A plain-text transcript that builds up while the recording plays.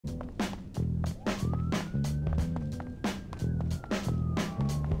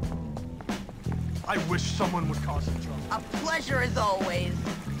I wish someone would cause some trouble. A pleasure as always.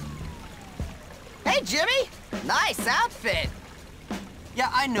 Hey, Jimmy! Nice outfit! Yeah,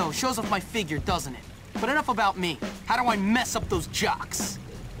 I know. Shows off my figure, doesn't it? But enough about me. How do I mess up those jocks?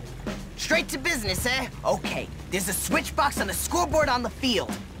 Straight to business, eh? Okay, there's a switch box on the scoreboard on the field.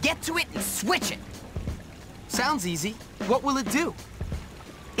 Get to it and switch it. Sounds easy. What will it do?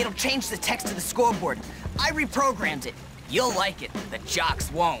 It'll change the text of the scoreboard. I reprogrammed it. You'll like it. The jocks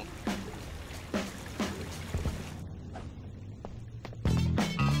won't.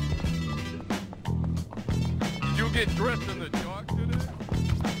 Did you get dressed in the jock today?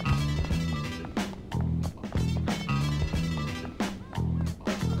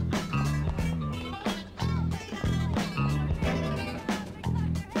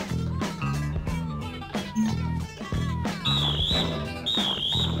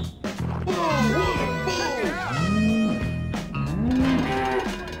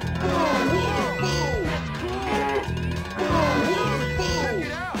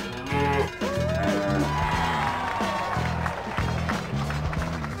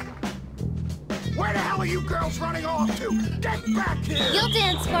 Where the hell are you girls running off to? Get back here! You'll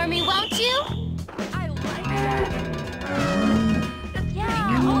dance for me, won't you? I like that.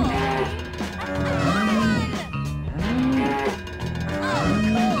 Yeah. Oh,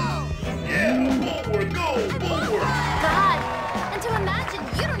 Yeah, forward, go, forward! God, and to imagine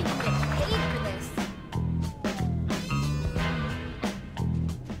you don't even get paid for this.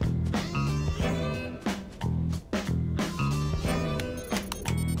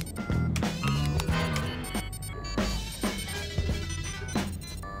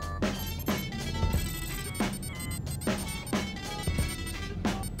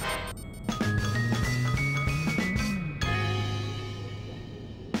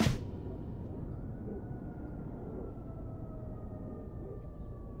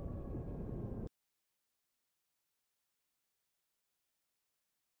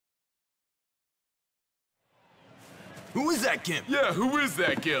 Who is that gimp? Yeah, who is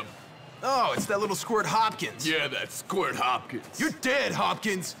that Gim? Oh, it's that little squirt Hopkins. Yeah, that's Squirt Hopkins. You're dead,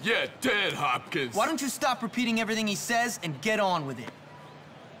 Hopkins. Yeah, dead Hopkins. Why don't you stop repeating everything he says and get on with it?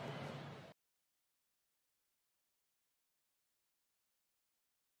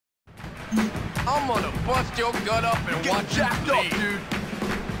 I'm gonna bust your gut up and watch you jacked up, bleed. dude.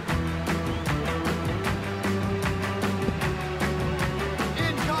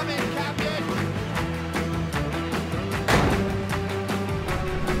 Incoming, Captain!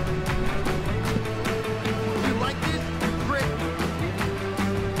 You like this? Grip!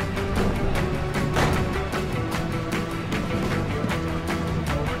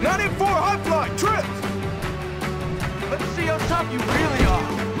 94 high fly, tripped! Let's see how tough you really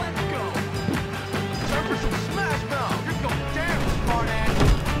are. Let's go! Time for some smash mouth! You're going down, smartass!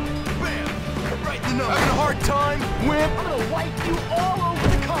 Bam! Right in the nose! Having a hard time, wimp? I'm gonna wipe you all over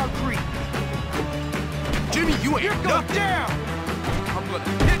the concrete! Jimmy, you ain't You're going nothing. down! I'm gonna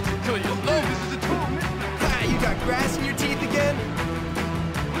hit you till you lose. This is a total mismatch! Ah, you got grass in your teeth again?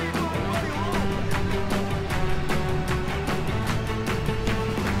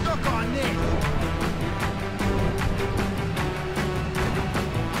 Suck on this!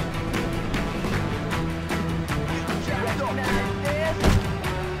 Jacked up, man!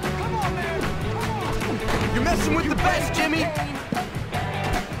 Come on, man! Come on! You're messing with the best, Jimmy.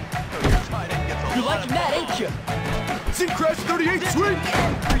 You're liking that, ain't you? Sin Crash 38 sweet!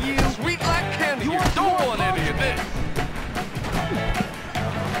 For you! Sweet like candy. You don't want any of this.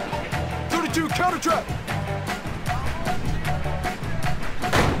 32 counter trap!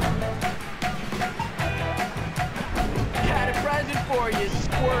 Got a present for you,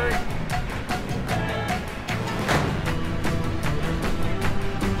 squirt!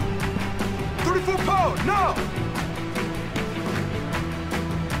 34 pound, no!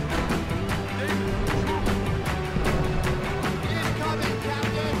 Incoming,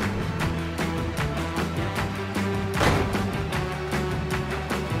 Captain!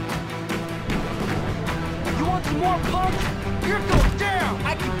 You want some more punch? You're going down!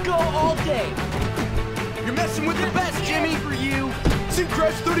 I could go all day! You're messing with the best, Jimmy! For you! Sin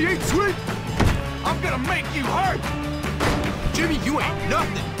Crash 38 sweet! I'm gonna make you hurt! Jimmy, you ain't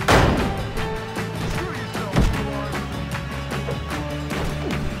nothing! Screw yourself,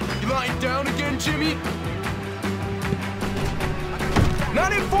 You lying down again, Jimmy?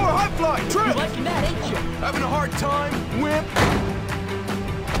 94 high fly, trip! liking that, ain't you? Having a hard time, wimp?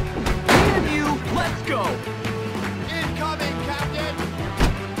 Me and you, let's go! Incoming, Captain!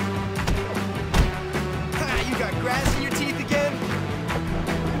 Ah, you got grass in your teeth again?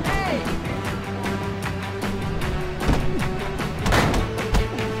 Hey!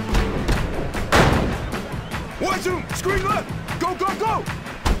 screen left! Go, go, go!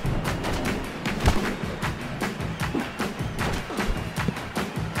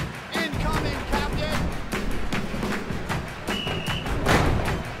 Incoming, Captain!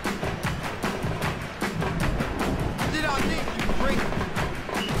 Sit on me, you freak!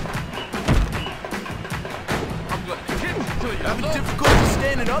 I'm gonna hit you till you Having difficulty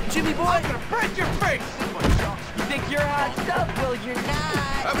standing up, Jimmy boy? I'm gonna break your face! You think you're hot stuff? Well, you're not.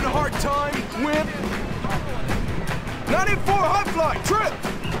 Having a hard time, wimp? 94 high fly, trip!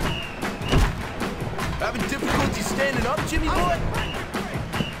 Having difficulty standing up, Jimmy boy?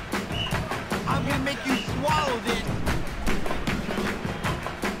 I'm gonna make you swallow this!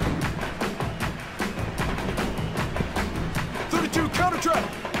 Counter trap!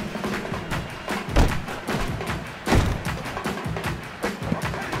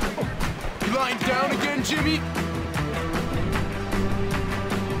 You lying down again, Jimmy?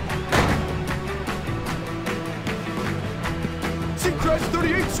 Sea crash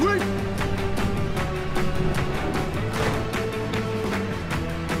 38, sweep!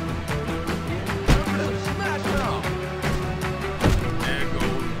 Smash mouth! There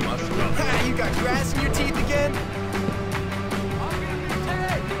goes my stuff. Ha, you got grass in your teeth again? I'm gonna be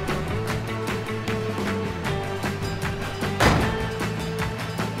dead!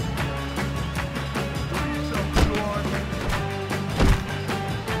 Do yourself, Storm.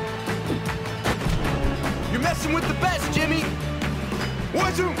 You're messing with the best, Jimmy!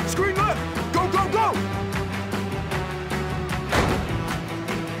 One zoom, screen left! Go, go, go!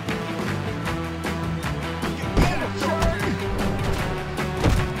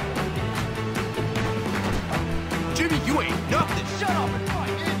 Jimmy, you ain't nothing! Shut up and fight!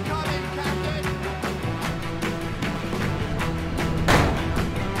 Incoming, Captain!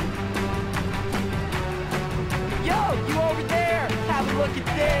 Yo, you over there? Have a look at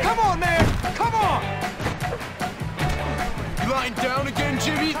this. Come on, man! Come on! You lying down again,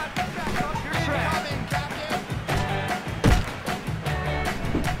 Jimmy? Incoming, Captain!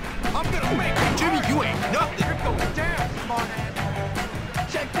 I'm gonna make you Jimmy, you ain't nothing! You're going down,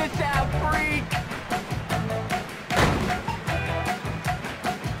 smartass! Check this out, freak.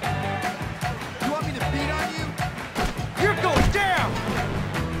 You want me to beat on you? You're going down!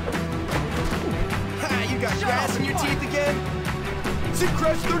 Ha, you got Shut grass up in your and teeth again? Sea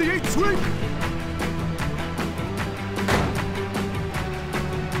crash 38, sweep!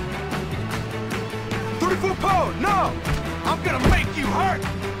 Power, no! I'm gonna make you hurt!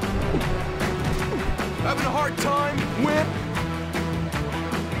 Having a hard time, wimp?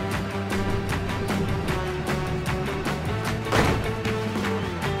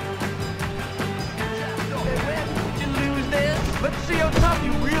 Did you lose this? Let's see how tough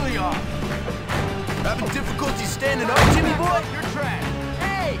you really are! Having difficulty standing up, Jimmy boy? You're trash!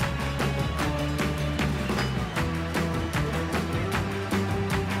 Hey!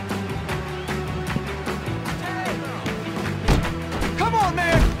 Come on,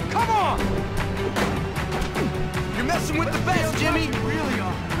 man! Come on! You're messing with the best, Jimmy! You really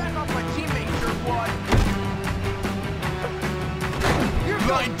are! Back off my teammate, jerkwad! You're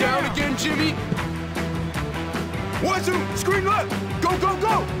Lying down again, Jimmy? One zoom, screen left! Go, go,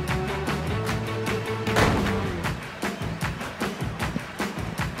 go!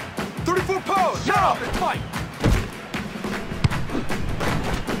 Power, Shut no! up and fight!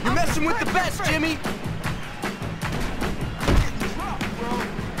 You're messing with the best, Jimmy!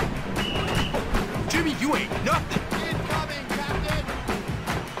 Jimmy, you ain't nothing! Incoming, Captain!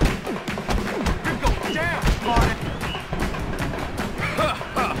 You're going down, smartass!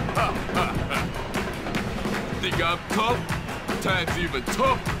 Think I'm tough? Time's even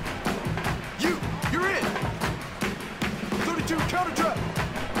tougher. You're in! 32, counter trap!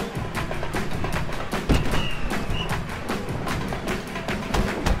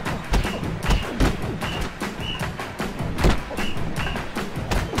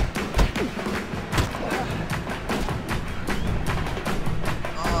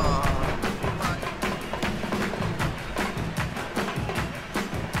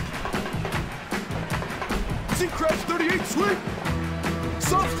 Sea crash 38, sweep!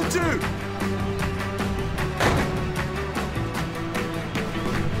 Substitute!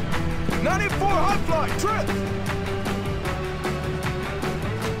 High fly, trip!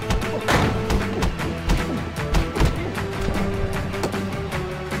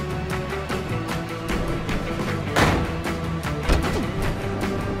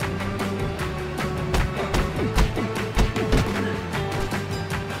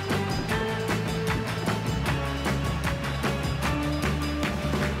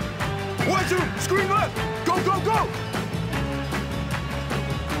 One, two, screen left! Go, go, go!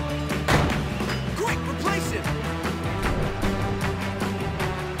 Quick, replace him!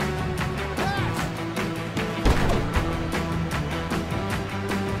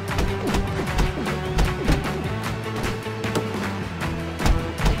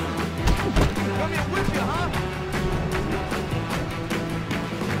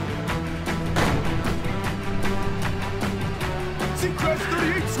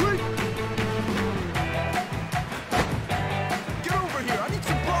 38 sweep! Get over here, I need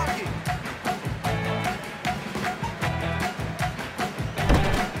some blocking!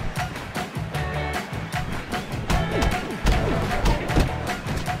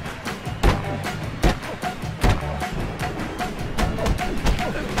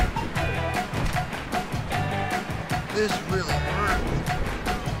 This really hurts.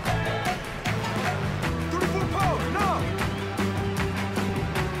 34 power, now!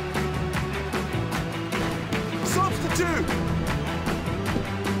 Substitute!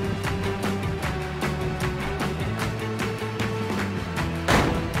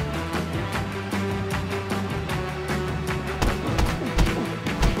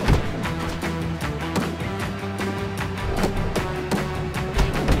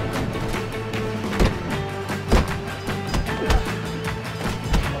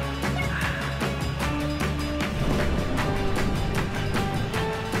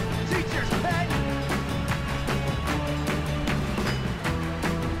 Teacher's pet!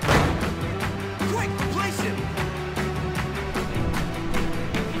 Quick, replace him!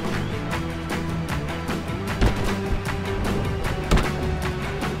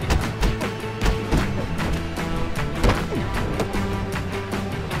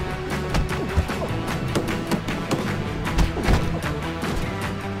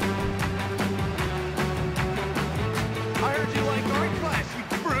 I heard you like art class, you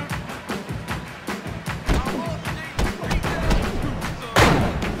brute! I'm all state retail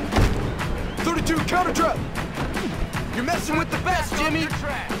 32 counter trap! You're messing with the best, Jimmy! You're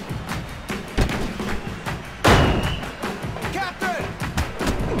trash! Captain!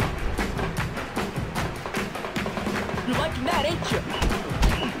 You're liking that, ain't you?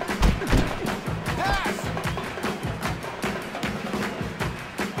 Pass!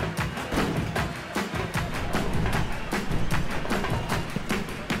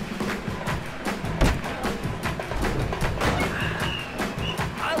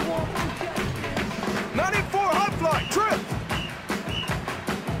 I won't forget this! 94 high fly, trip!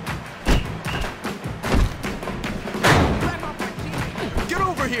 Grab off my teammate! Get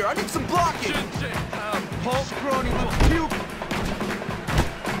over here, I need some blocking! Pulse scrawny little puke!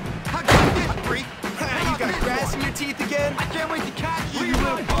 I got this, freak! You got grass in your teeth again? I can't wait to catch you! Leave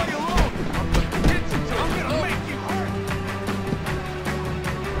my body alone! I'm gonna make you hurt!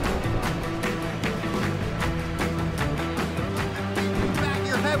 Back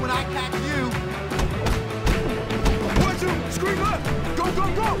your head when I catch you. Watch him! Screen left! Go, go,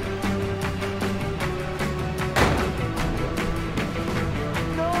 go!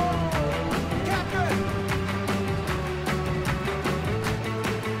 No! Captain!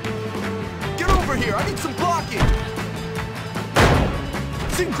 Get over here! I need some blocking!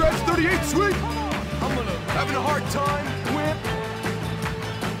 Seam crash 38 sweep! I'm gonna... Having a hard time, whip!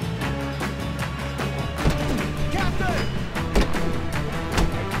 Captain!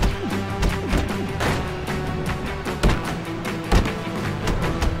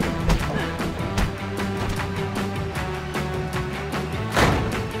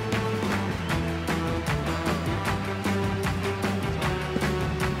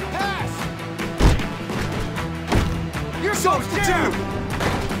 Pass! You're substitute!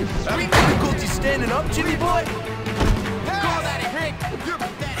 Having difficulty standing up, Jimmy boy? Call that a hit. You're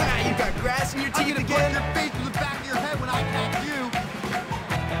Ah, you got grass in your teeth gonna again? your face to the back of your head when I catch you.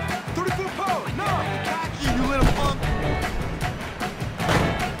 34 power, no! Catch you, you little punk.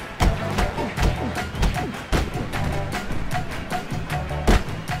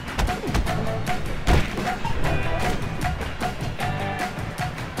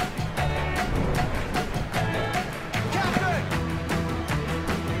 Captain!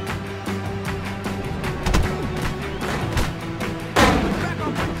 Back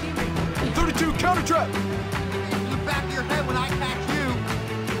off my teammate! 32 counter trap! To the back of your head when I catch you.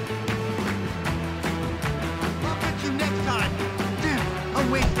 I'll get you next time. Dude,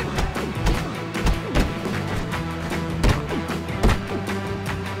 I'm wasting.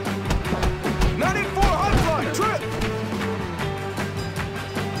 94 high fly, trip!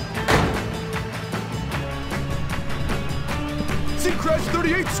 Seam crash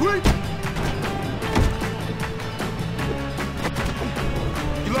 38 sweep!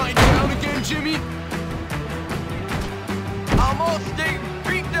 You lying down again, Jimmy? I'm all state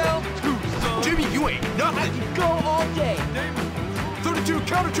beat down too, son! Jimmy, you ain't nothing! Go all day. 32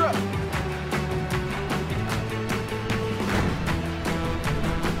 counter trap!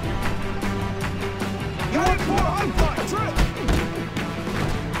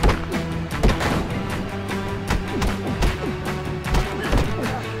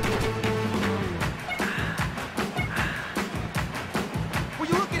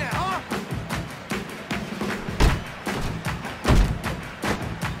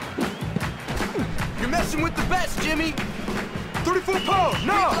 messing with the best, Jimmy! 34 pounds,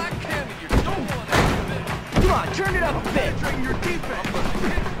 now! Black Canin, you don't want anything. Come on, turn it up a bit. Penetrating your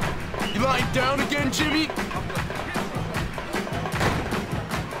defense. You lying down again, Jimmy?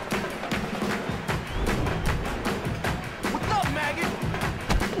 What's up, maggot?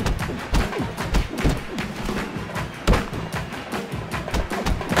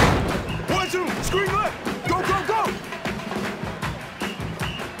 One, two, screen left! Go, go, go!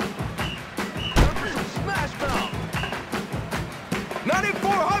 Jefferson smash mouth.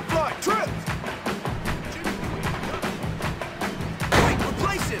 94 high fly, trip! Wait,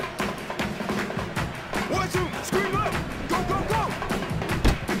 replace him! One, two, screen left! Go, go, go!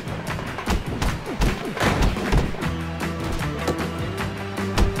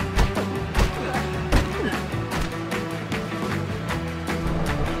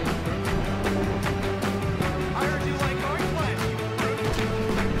 I heard you like art class, you fruit.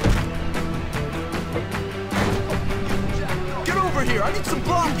 Get over here, I need some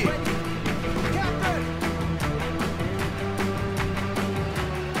blocking! Captain!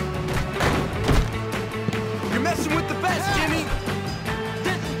 You're messing with the best, Jimmy!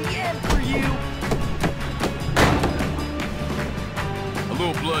 This is the end for you. A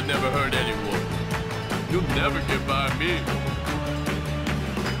little blood never hurt anyone. You'll never get by me.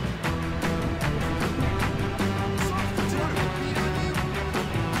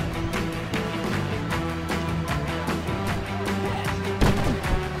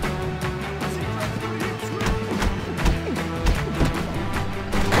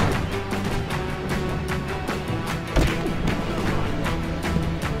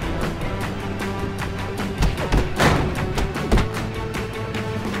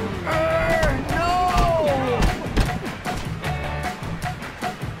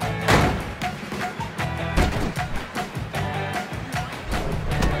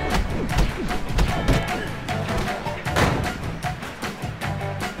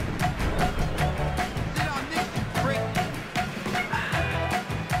 Sit on this, you prick.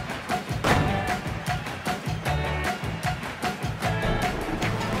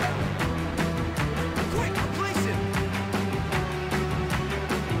 Quick, replace him!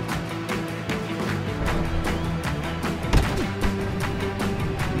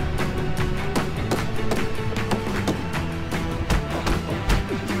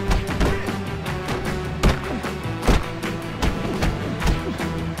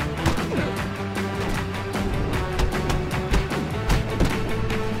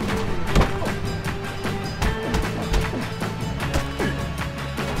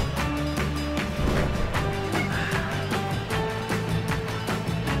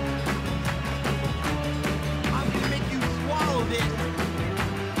 I'm gonna make you swallow this.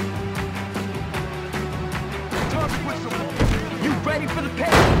 Time to put some. You ready for the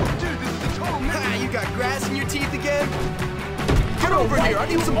pain? Dude, this is a total Ah, mess. you got grass in your teeth again? Get over Wipe here, I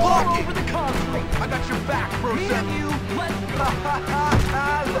need you some all blocking! over the concrete. I got your back, bro. Me and you, let's go.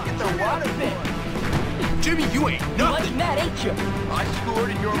 Look at the water boy. Jimmy, you ain't You nothing! like that, ain't you? I scored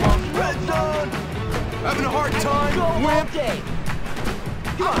in your mom's red zone. Having a hard Go time, all wimp! day.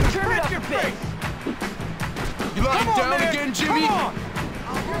 Come on, turn it up a bit. You lying Come on, down man. again, Jimmy? Come on.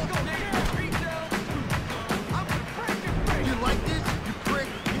 You like this, you prick?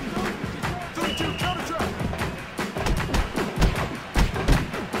 32 counter trap!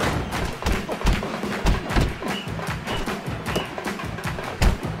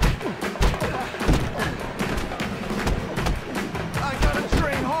 I gotta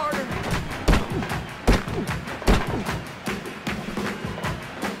train harder.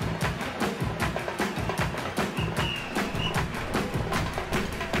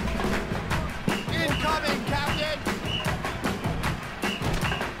 Incoming, Captain.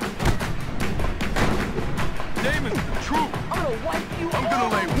 Damon's the truth. I'm gonna wipe you I'm gonna all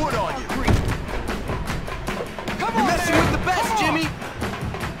lay over wood the on you. concrete. Come You're on, messing man. with the best, Come on. Jimmy!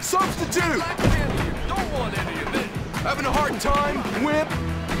 Substitute! Black Canin, you don't want any of this. Having a hard time, wimp?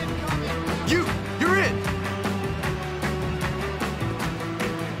 You're in!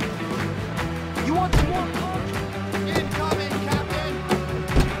 You want some more punch? Incoming, Captain.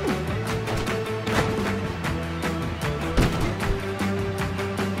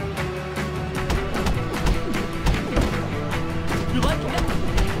 You like that?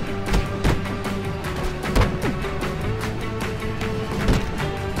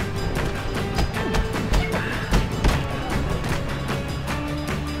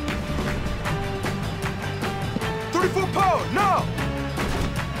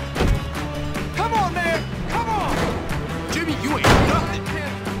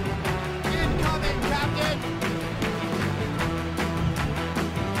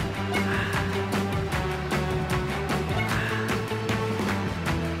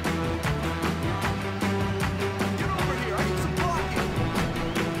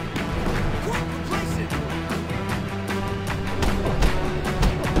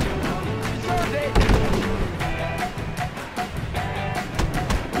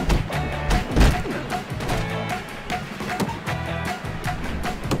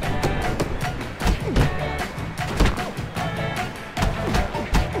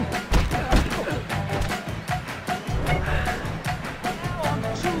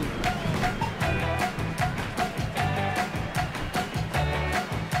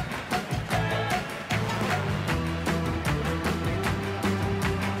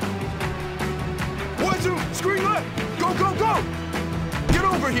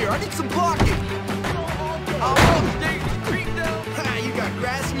 here. I need some blocking. I'll stay street down. Ha, you got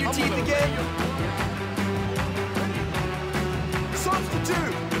grass in your teeth again?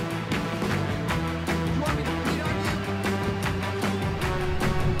 Substitute! You want me to beat on you?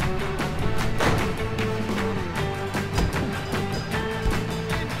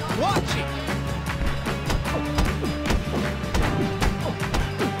 Watch it!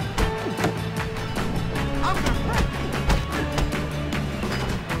 I'm gonna break you.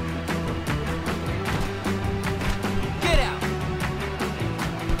 Get out!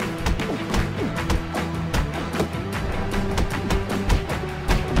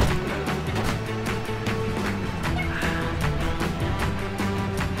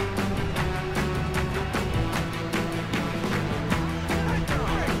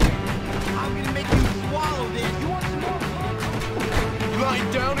 I'm gonna make you swallow this. You want some more? You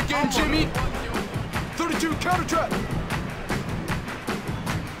lying down again, Jimmy? 32 counter trap!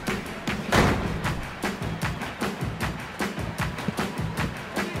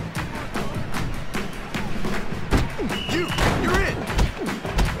 You're in!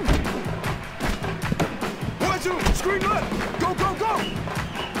 One, two, screen left! Go, go, go!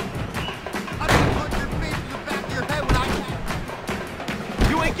 I'm gonna punch your face in the back of your head when I...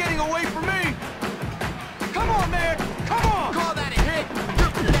 You ain't getting away from me! Come on, man! Come on! Call that a hit!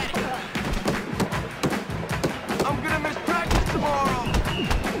 You're pathetic! I'm gonna miss practice tomorrow!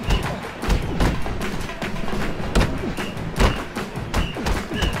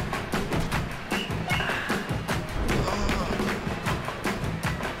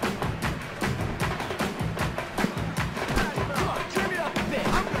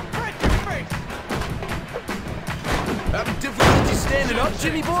 I'm gonna break your face! Having difficulty standing up,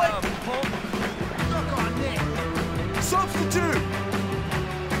 Jimmy boy? Suck on this! Substitute!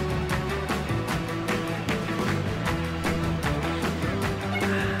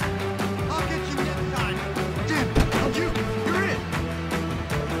 I'll get you next time! You're in!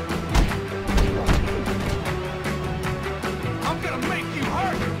 I'm gonna make you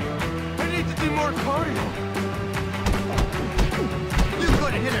hurt! I need to do more cardio! You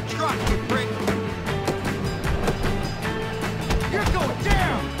could have hit a truck, you prick! You're going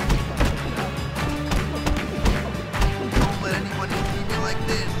down! Don't let anybody treat me like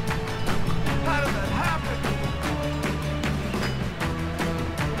this! How did that happen?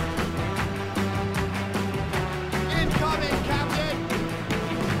 Incoming, Captain!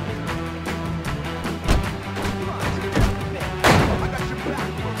 I got your back,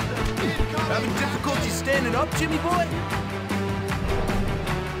 bro. Incoming, Having difficulty standing up, Jimmy boy?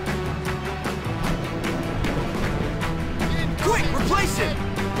 Quick, replace him!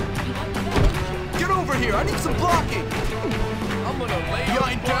 Get over here, I need some blocking! I'm gonna lay You your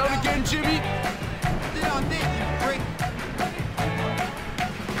lying down again, Jimmy? Sit on this, you prick!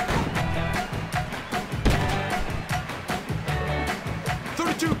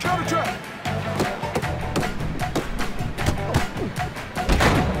 Counter trap!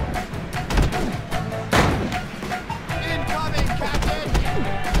 Incoming, Captain!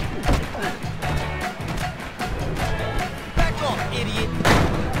 Back off, idiot!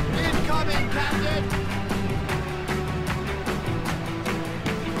 Incoming, Captain!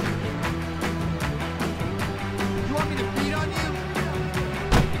 You want me to beat on you?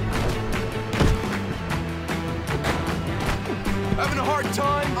 Having a hard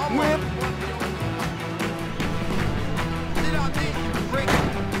time? Whip! Sit on this, you prick!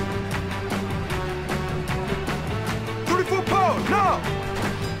 34 power, now!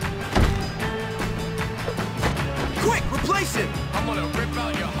 Quick, replace him! I'm gonna rip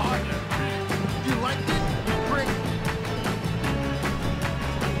out your heart and everything. You like this, you prick?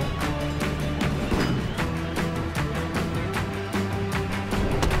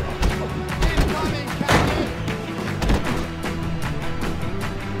 Incoming, Captain!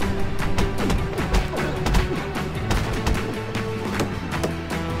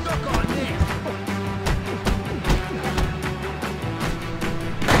 Suck on this!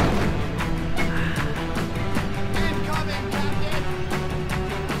 Incoming, Captain!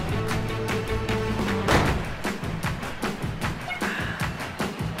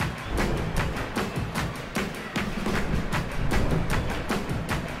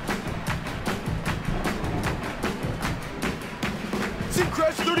 Sim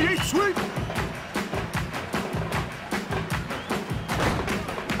crash 38, sweep!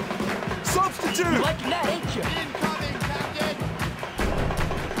 Substitute! Liking that, ain't you? Incoming, Captain!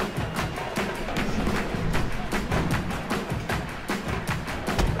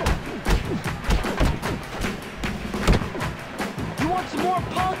 You want some more,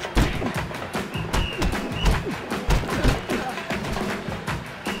 punk?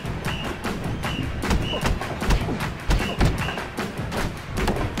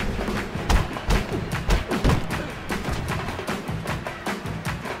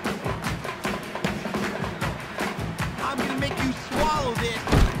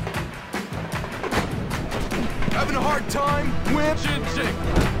 shake.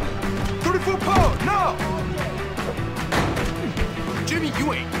 34 power, now! Jimmy,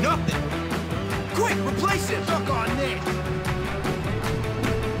 you ain't nothing. Quick, replace him! Suck on this.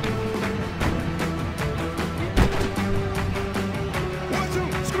 One, two,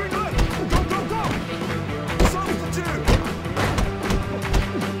 screen left! Go, go, go! Substitute!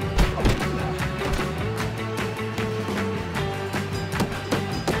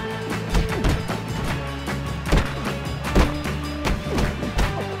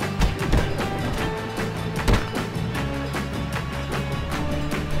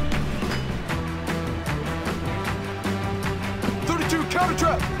 Counter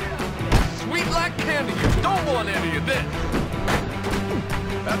trap! Sweet like candy, you don't want any of this.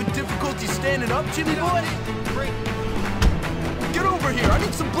 Having difficulty standing up, Jimmy boy? Get over here, I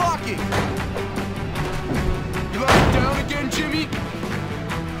need some blocking! You lying down again, Jimmy?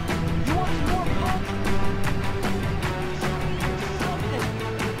 You want some more punk?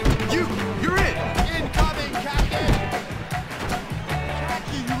 You're in! Incoming, Captain! Catch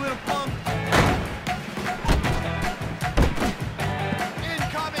you, you little punk!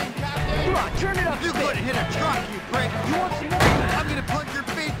 Incoming, Captain! Come on, turn it up a You bit. couldn't hit a truck, you prick! You want some more? I'm gonna punch your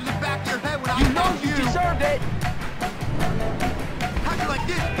face in the back of your head when I punch you! deserved it. How'd you like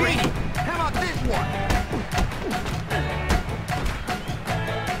this, Brady? How about this one?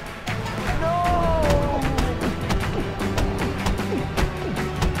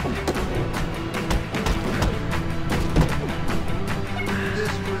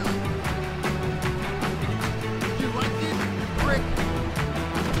 This really... You like this, you prick?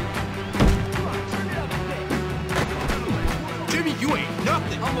 Jimmy, you ain't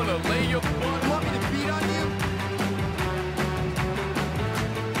nothing! I'm gonna lay your butt. You want me to beat on you?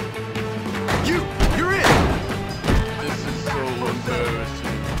 You're in! This is so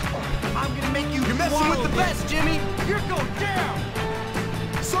embarrassing. I'm gonna make you You're messing with the best, Jimmy! You're going down!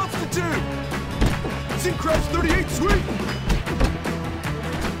 Substitute! Sync crash 38, sweet!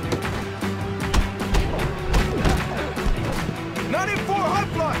 High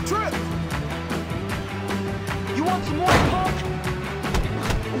fly, trip! You want some more punk?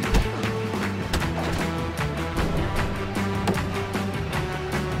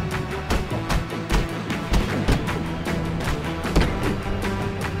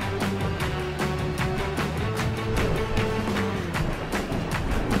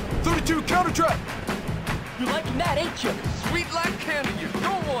 Counter trap! You're liking that, ain't you? Sweet like candy, you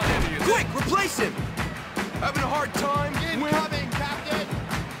don't want any of this. Quick, replace him! Having a hard time? Incoming, Captain!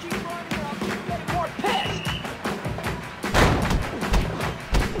 Keep running or I'll keep getting more pissed!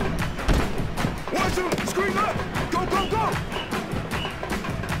 One, two, screen left! Go, go, go!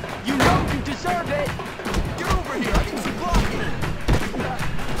 You know you deserve it! Get over here, I need some blocking!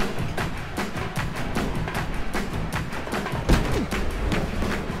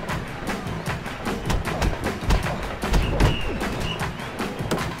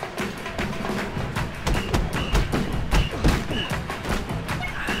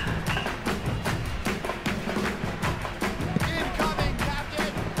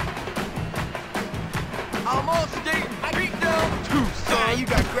 2, you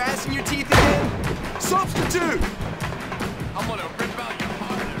got grass in your teeth again? Substitute! I'm gonna rip out your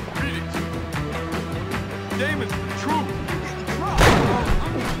heart and read it to you. Damon's the truth.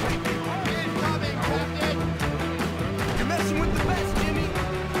 Incoming, Captain! You're messing with the best, Jimmy!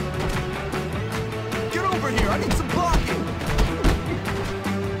 Get over here, I need some blocking!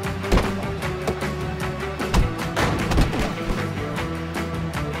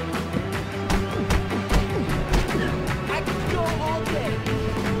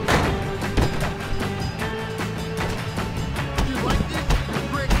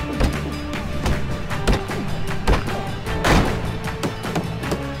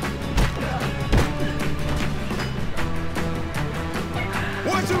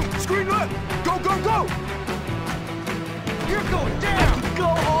 Screen left! Go, go, go! You're going down! I could go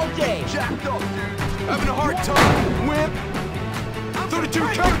all day! Jacked up, dude. Having a hard time, wimp. 32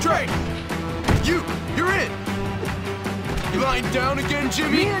 counter trade! You're in! You lying down again,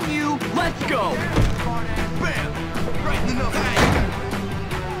 Jimmy? Me and you, let's go! Bam! Right in the nose.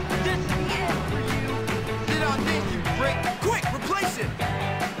 This is the end for you! Sit on this, you prick! Quick, replace it!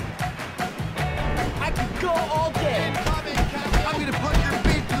 I could go all day! Incoming, Captain! I'm gonna punch your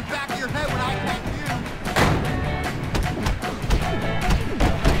face to the back of your head when I catch you!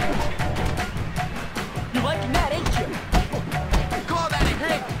 You liking that, ain't you? Call that a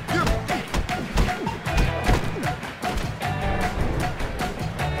hit! You're dead!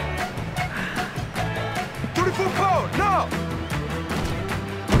 Power, now!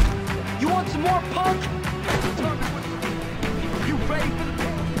 You want some more punk? You ready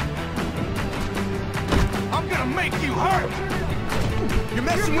make you hurt! You're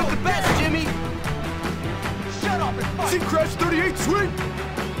messing with the best, Jimmy! Shut up and fight! See Crash 38 swing!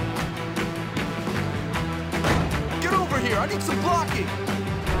 Get over here, I need some blocking!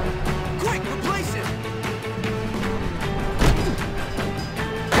 Quick, replace him!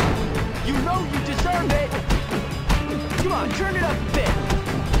 You know you deserve it! Come on, turn it up a bit!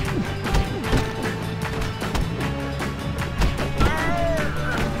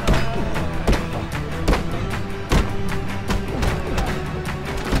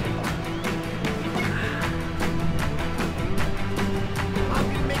 I'm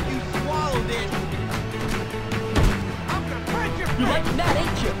gonna make you swallow this! I'm gonna break your face! You like that,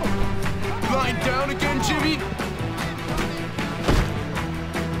 ain't you? Lying down again, Jimmy?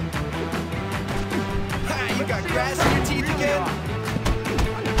 Ha, you got grass in your teeth again?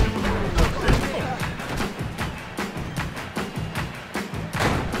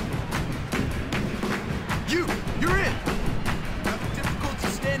 You're in! Having difficulty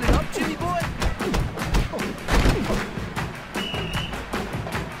standing up, Jimmy boy?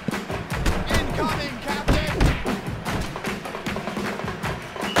 Incoming, Captain!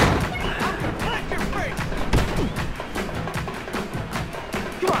 I'm gonna break your face!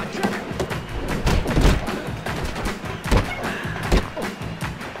 Come on, turn it!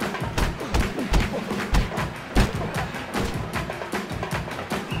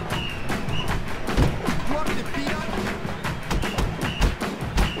 You want me to beat on you?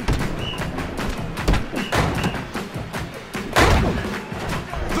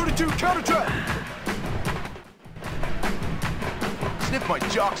 Counter trap! Sniff my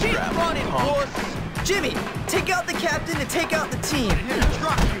jockstrap. Running, boss! Jimmy, take out the captain and take out the team. Here,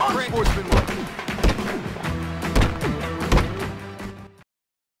 truck, you prick! Unsportsmanlike.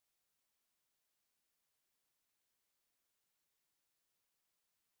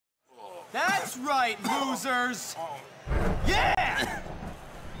 That's right, losers! Yeah!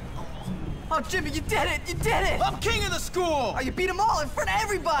 Oh, Jimmy, you did it! You did it! I'm king of the school! Oh, you beat them all in front of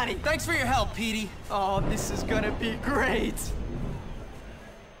everybody. Thanks for your help, Petey. Oh, this is gonna be great.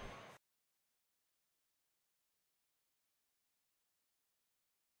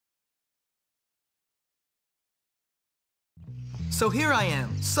 So here I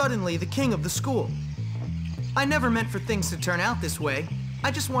am, suddenly the king of the school. I never meant for things to turn out this way. I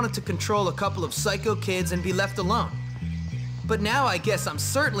just wanted to control a couple of psycho kids and be left alone. But now I guess I'm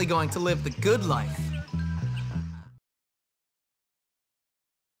certainly going to live the good life.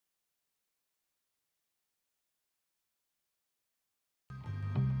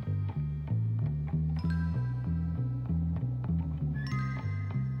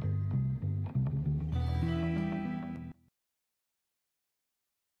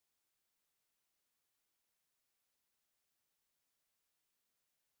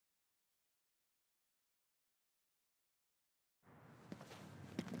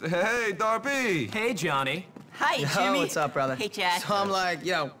 Hey, Darby! Hey, Johnny. Hi, Jimmy. What's up, brother? Hey, Chad. So I'm like,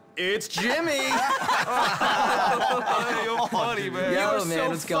 yo, it's Jimmy! Hey, you're funny, man. Yo, You're man, so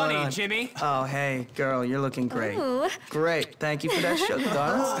what's going funny, on? Jimmy. Oh, hey, girl, you're looking great. Ooh. Great. Thank you for that sugar,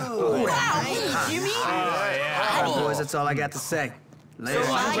 darling. Wow, Jimmy. All right, boys, that's all I got to say. Later.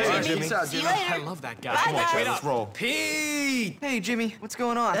 Bye, Jimmy. Peace out, See you Jimmy. later. I love that guy. Bye, Come on, guys. wait up. Let's roll. Pete! Hey, Jimmy. What's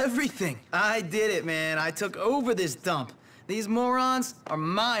going on? Everything. I did it, man. I took over this dump. These morons are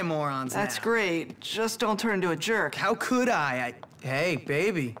my morons That's now. great. Just don't turn into a jerk. How could I? Hey,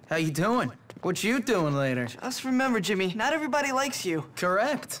 baby. How you doing? What you doing later? Just remember, Jimmy, not everybody likes you.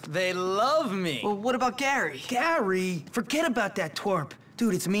 Correct. They love me. Well, what about Gary? Gary, forget about that twerp.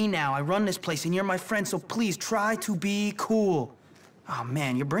 Dude, it's me now. I run this place and you're my friend, so please try to be cool. Oh,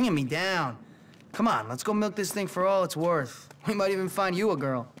 man, you're bringing me down. Come on, let's go milk this thing for all it's worth. We might even find you a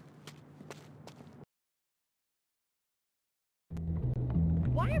girl.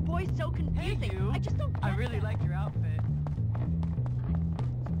 Why are boys so confusing? I just don't get I really them. like your outfit.